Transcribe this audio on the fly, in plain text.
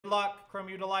luck. Chrome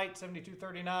Udalite,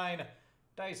 7239.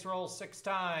 Dice roll 6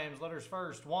 times. Letters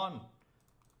first. 1,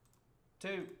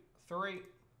 2, 3,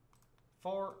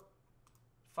 4,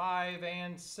 5,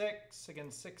 and 6.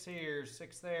 Again, 6 here,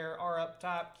 6 there. R up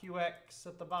top, QX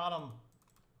at the bottom.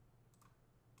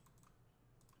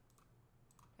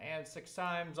 And 6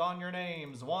 times on your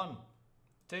names. 1,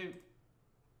 2,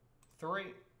 3,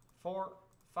 4,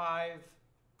 5,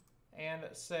 and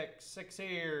 6. 6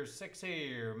 here, 6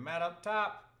 here. Matt up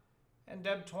top, and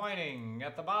Deb Twining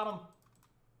at the bottom.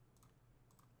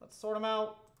 Let's sort them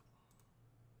out.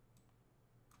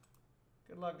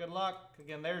 Good luck, good luck.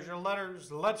 Again, there's your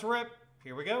letters. Let's rip.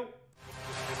 Here we go.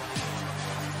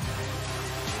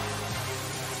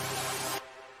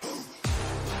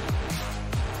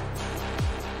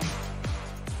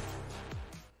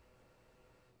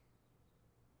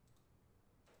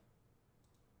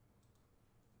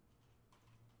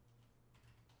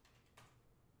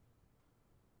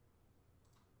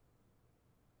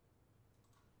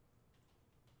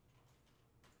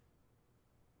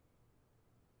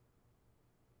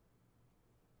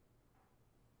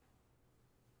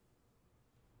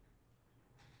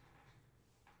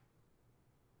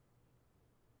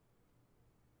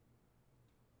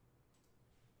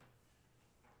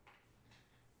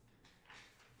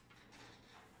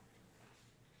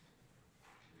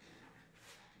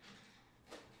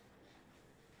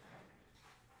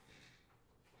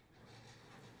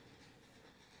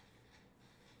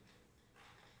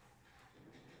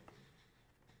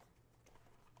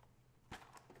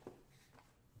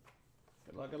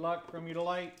 Good luck, Chrome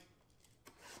Udalite.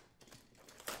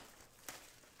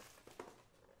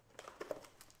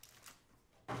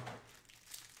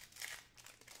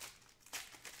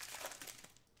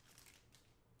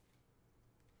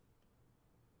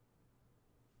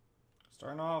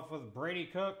 Starting off with Brady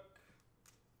Cook.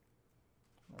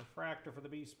 Refractor for the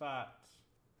B spot.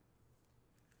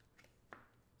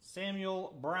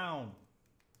 Samuel Brown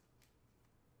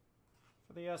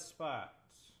for the S spot.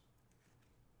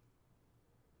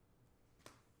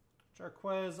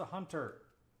 Jarquez Hunter.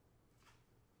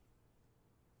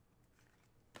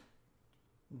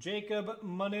 Jacob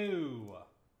Manu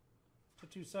to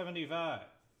 275.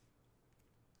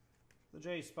 The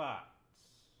J spot.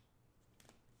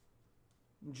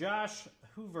 Josh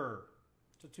Hoover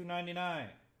to 299.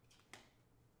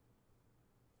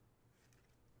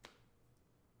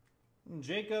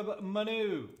 Jacob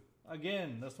Manu.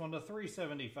 Again, this one to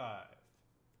 375.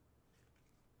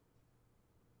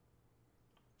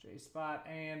 J spot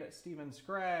and Steven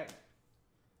Scragg.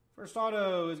 First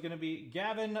auto is going to be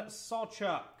Gavin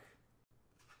Sawchuk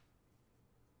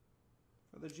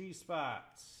for the G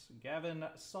spot. Gavin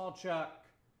Sawchuk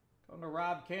going to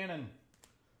Rob Cannon.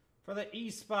 For the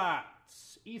E spot,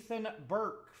 Ethan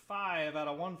Burke, 5 out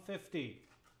of 150.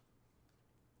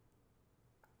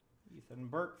 Ethan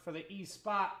Burke for the E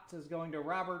spot is going to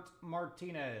Robert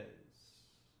Martinez.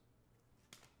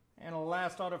 And the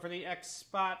last auto for the X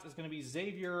spot is going to be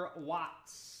Xavier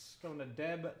Watts, going to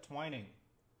Deb Twining.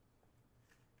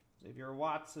 Xavier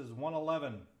Watts is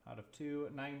 111 out of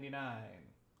 299.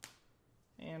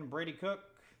 And Brady Cook.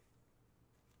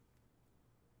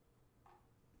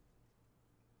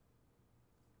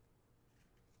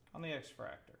 On the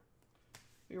X-Fractor.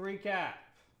 We recap.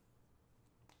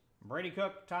 Brady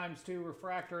Cook times 2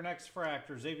 Refractor and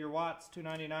X-Fractor. Xavier Watts,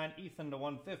 299. Ethan to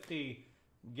 150.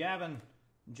 Gavin,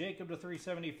 Jacob to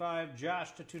 375.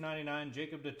 Josh to 299.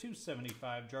 Jacob to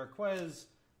 275. Jarquez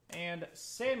and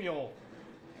Samuel.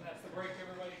 And that's the break,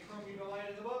 everybody. Chrome Udalite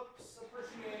in the books.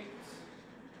 Appreciate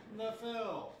the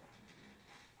fill.